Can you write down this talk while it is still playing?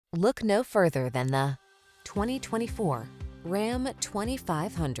Look no further than the 2024 Ram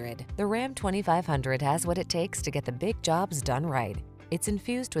 2500. The Ram 2500 has what it takes to get the big jobs done right. It's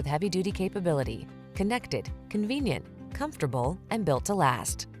infused with heavy-duty capability, connected, convenient, comfortable, and built to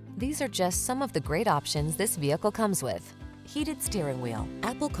last. These are just some of the great options this vehicle comes with: heated steering wheel,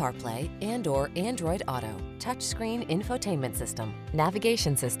 Apple CarPlay and/or Android Auto, touchscreen infotainment system,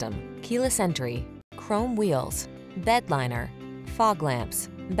 navigation system, keyless entry, chrome wheels, bedliner, fog lamps,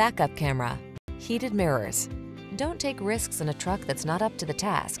 backup camera, heated mirrors. Don't take risks in a truck that's not up to the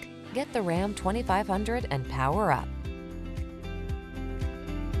task. Get the Ram 2500 and power up.